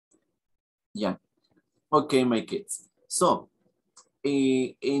Yeah. Okay, my kids. So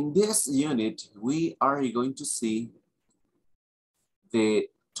in this unit, we are going to see the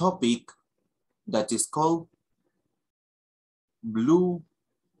topic that is called blue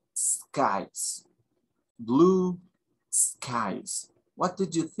skies. Blue skies. What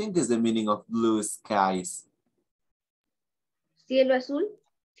did you think is the meaning of blue skies? Cielo azul.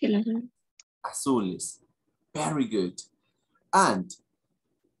 Cielo azul. Azules. Very good. And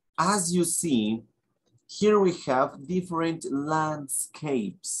as you see, here we have different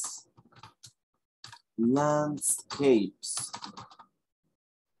landscapes. Landscapes.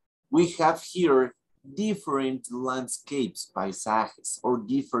 We have here different landscapes, paisajes, or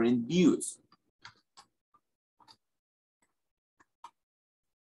different views.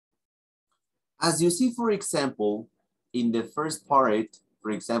 As you see, for example, in the first part,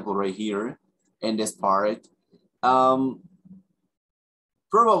 for example, right here, in this part,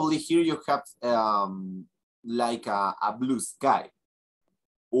 probably here you have like a blue sky,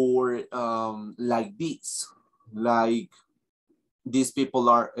 or like this, like these people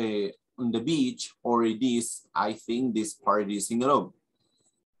are on the beach, or this, I think this part is in Rome.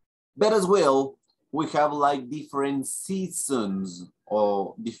 But as well, we have like different seasons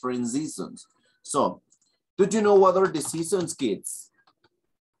or different seasons. So, do you know what are the seasons, kids?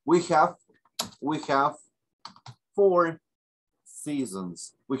 We have 4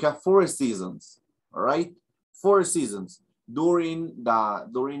 seasons. We have 4 seasons, all right? 4 seasons. During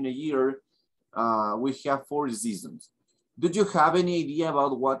the year, we have 4 seasons. Do you have any idea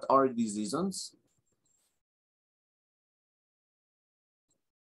about what are these seasons?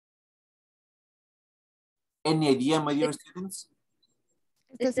 Any idea, my dear students?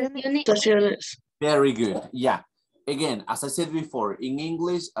 Estaciones. Very good. Yeah. Again, as I said before, in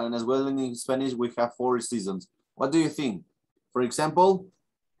English and as well in Spanish, we have 4 seasons. What do you think? For example?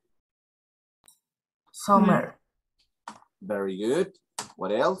 Summer. Very good.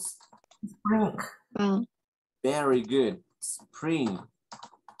 What else? Spring. Fall. Very good. Spring.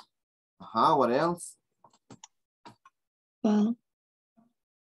 What else? Fall.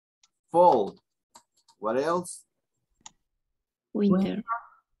 Fall. What else? Winter.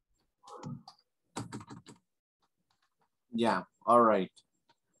 Yeah, all right.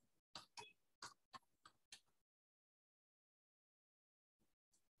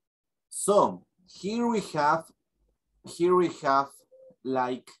 So here we have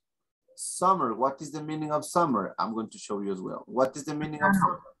like summer. What is the meaning of summer? I'm going to show you as well. What is the meaning of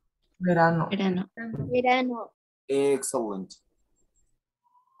summer? Verano. Verano. Verano. Excellent.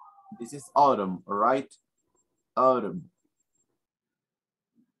 This is autumn, all right? Autumn.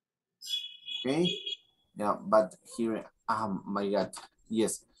 Okay. Yeah, but here, oh my God,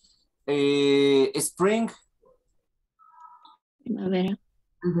 yes. Spring, Primavera.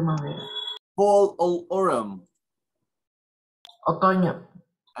 Primavera. fall or autumn, Otoño.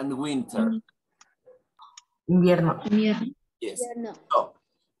 and winter. Invierno. Invierno. Yes. Verano. So,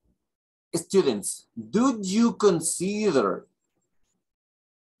 students, do you consider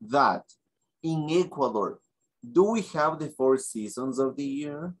that in Ecuador, do we have the 4 seasons of the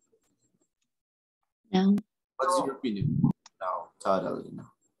year? No. What's your opinion? No, totally no.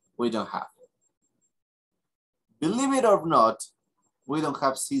 We don't have. Believe it or not, we don't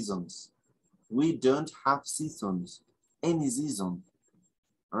have seasons. We don't have seasons, any season,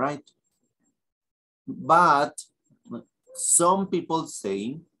 right? But some people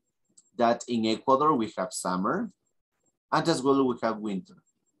say that in Ecuador we have summer and as well we have winter.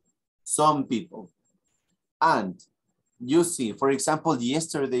 Some people. And you see, for example,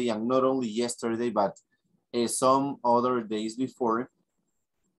 yesterday, and not only yesterday, but some other days before,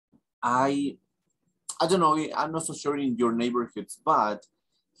 I don't know, I'm not so sure in your neighborhoods, but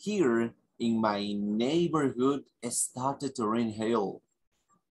here in my neighborhood, it started to rain hail.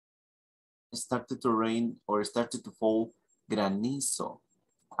 It started to rain or started to fall granizo.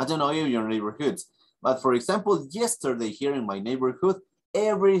 I don't know in your neighborhoods, but for example, yesterday here in my neighborhood,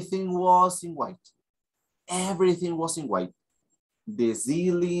 everything was in white. Everything was in white. The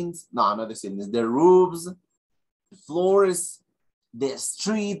ceilings, no, not the ceilings, the roofs, the floors, the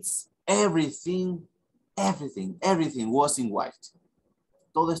streets, everything was in white.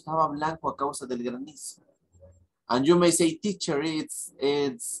 Todo estaba blanco a causa del granizo. And you may say, teacher, it's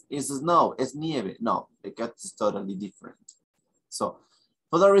snow, it's nieve. No, because it's totally different. So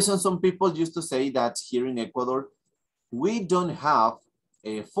for that reason, some people used to say that here in Ecuador, we don't have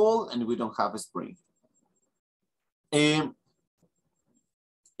a fall and we don't have a spring. In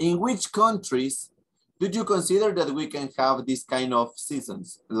which countries did you consider that we can have this kind of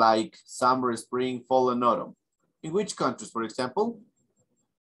seasons, like summer, spring, fall, and autumn? In which countries, for example?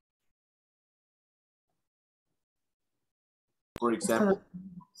 For example,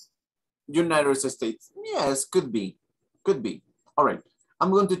 United States. Yes, could be. Could be. All right.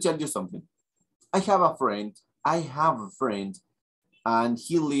 I'm going to tell you something. I have a friend, and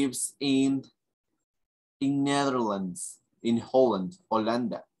he lives in Netherlands, in Holland.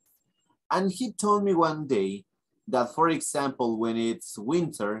 And he told me one day that, for example, when it's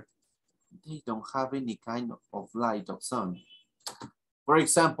winter, they don't have any kind of light of sun. For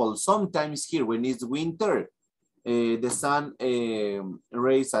example, sometimes here when it's winter, the sun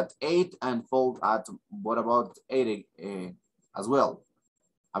rays at 8 and fall at, what about 8 as well?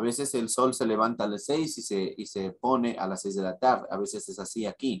 A veces el sol se levanta a las 6 y se pone a las 6 de la tarde. A veces es así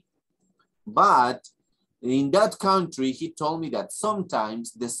aquí. But in that country, he told me that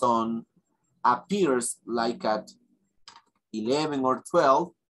sometimes the sun appears like at 11 or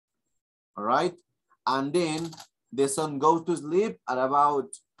 12, all right? And then the sun goes to sleep at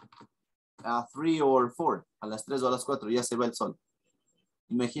about 3 or 4. A las 3 o a las 4 ya se va el sol.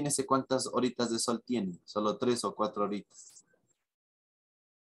 Imagínense cuántas horitas de sol tiene. Solo 3 o 4 horitas.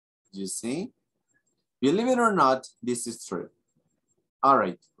 You see? Believe it or not, this is true. All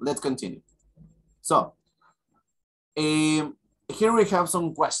right, let's continue. So, here we have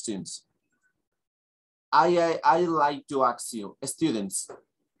some questions. I like to ask you, students,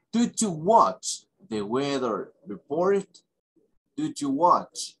 did you watch the weather report? Did you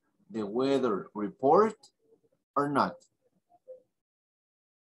watch the weather report or not?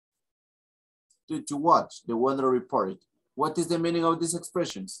 Did you watch the weather report? What is the meaning of these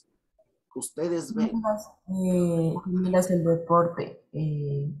expressions? Ustedes ven. Miras el reporte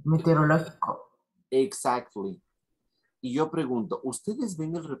meteorológico. Exactly. Y yo pregunto, ¿ustedes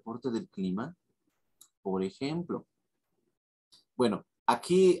ven el reporte del clima? Por ejemplo. Bueno,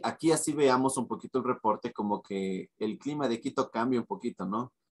 aquí así veamos un poquito el reporte, como que el clima de Quito cambia un poquito,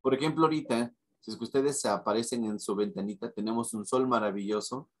 ¿no? Por ejemplo, ahorita, si es que ustedes aparecen en su ventanita, tenemos un sol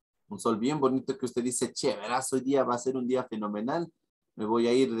maravilloso, un sol bien bonito que usted dice, che, verás, hoy día va a ser un día fenomenal. Me voy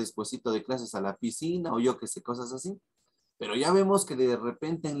a ir despuesito de clases a la piscina o yo qué sé, cosas así. Pero ya vemos que de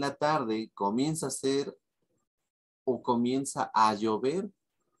repente en la tarde comienza a ser o comienza a llover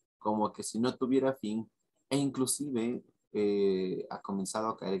como que si no tuviera fin e inclusive ha comenzado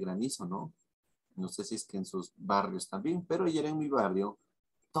a caer granizo, ¿no? No sé si es que en sus barrios también, pero ayer en mi barrio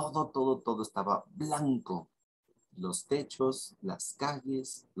todo estaba blanco. Los techos, las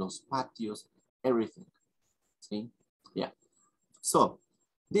calles, los patios, everything. ¿Sí? Yeah. So,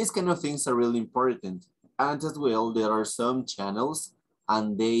 these kind of things are really important. And as well, there are some channels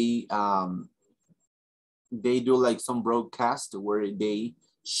and they do like some broadcast where they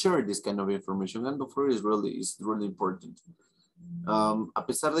share this kind of information. And of course, it's really important. A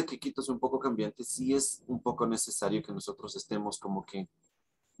pesar de que Quito es un poco cambiante, sí es un poco necesario que nosotros estemos como que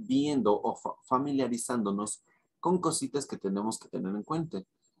viendo o familiarizándonos con cositas que tenemos que tener en cuenta.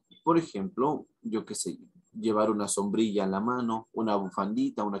 Por ejemplo, yo qué sé, llevar una sombrilla a la mano, una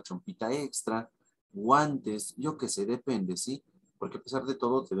bufandita, una chompita extra, guantes, yo qué sé, depende, ¿sí? Porque a pesar de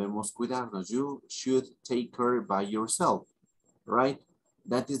todo debemos cuidarnos. You should take care by yourself, right?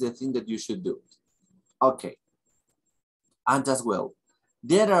 That is the thing that you should do. Okay. And as well,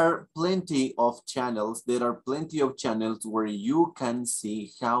 there are plenty of channels where you can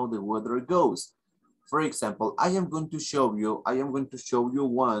see how the weather goes. For example, I am going to show you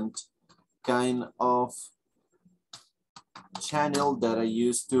one kind of channel that I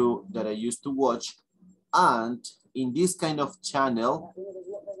used to watch, and in this kind of channel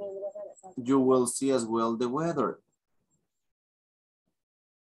you will see as well the weather.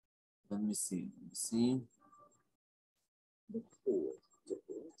 Let me see.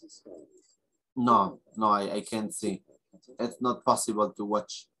 No, I can't see. It's not possible to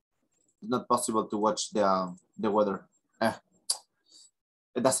watch. It's not possible to watch the weather.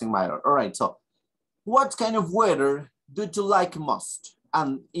 It doesn't matter. All right, so what kind of weather do you like most?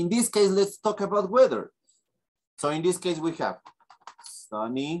 And in this case, let's talk about weather. So in this case, we have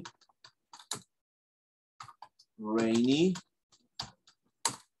sunny, rainy,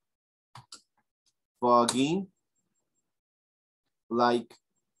 foggy, like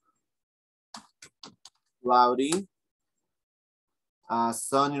cloudy,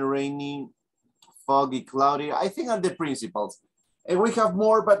 sunny, rainy, foggy, cloudy. I think are the principles. And we have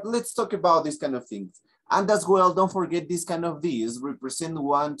more, but let's talk about these kind of things. And as well, don't forget these kind of these represent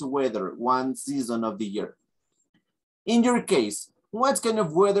one weather, one season of the year. In your case, what kind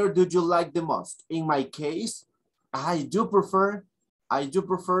of weather do you like the most? In my case, I do prefer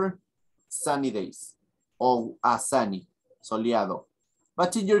sunny days or sunny, soleado.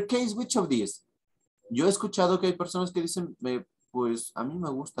 But in your case, which of these? Yo he escuchado que hay personas que dicen, pues a mí me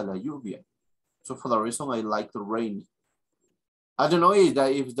gusta la lluvia. So for the reason I like the rain. I don't know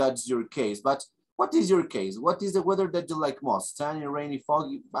if that's your case, but what is your case? What is the weather that you like most? Sunny, rainy,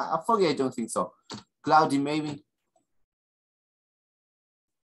 foggy? Foggy, I don't think so. Cloudy, maybe.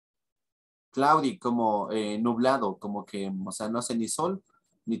 Cloudy, como nublado, como que, o sea, no hace ni sol,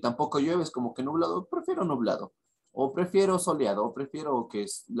 ni tampoco llueve, es como que nublado. Prefiero nublado. O prefiero soleado, o prefiero que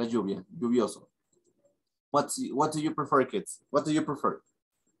es la lluvia, lluvioso. What do you prefer, kids? What do you prefer?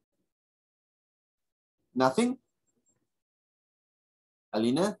 Nothing?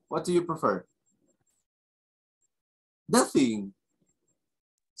 Alina, what do you prefer? Nothing.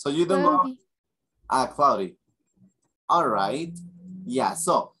 So you don't Cloudy. go, cloudy. All right. Yeah,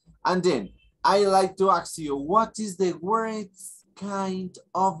 so, and then I like to ask you, what is the worst kind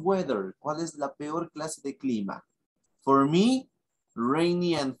of weather? ¿Cuál es la peor clase de clima? For me,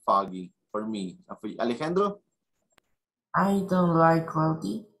 rainy and foggy. For me. Alejandro? I don't like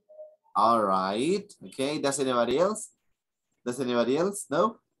cloudy. All right. Okay, does anybody else? Does anybody else?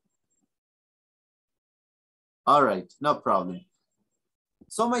 No? All right, no problem.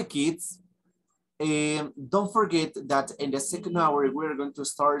 So my kids, don't forget that in the second hour, we're going to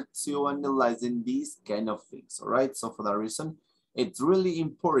start to analyzing these kind of things, all right? So for that reason, it's really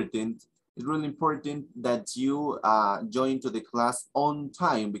important that you join to the class on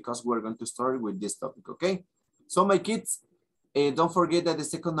time because we're going to start with this topic, okay? So my kids, don't forget that the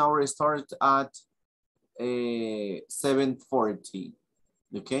second hour starts at 7:40,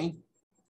 okay?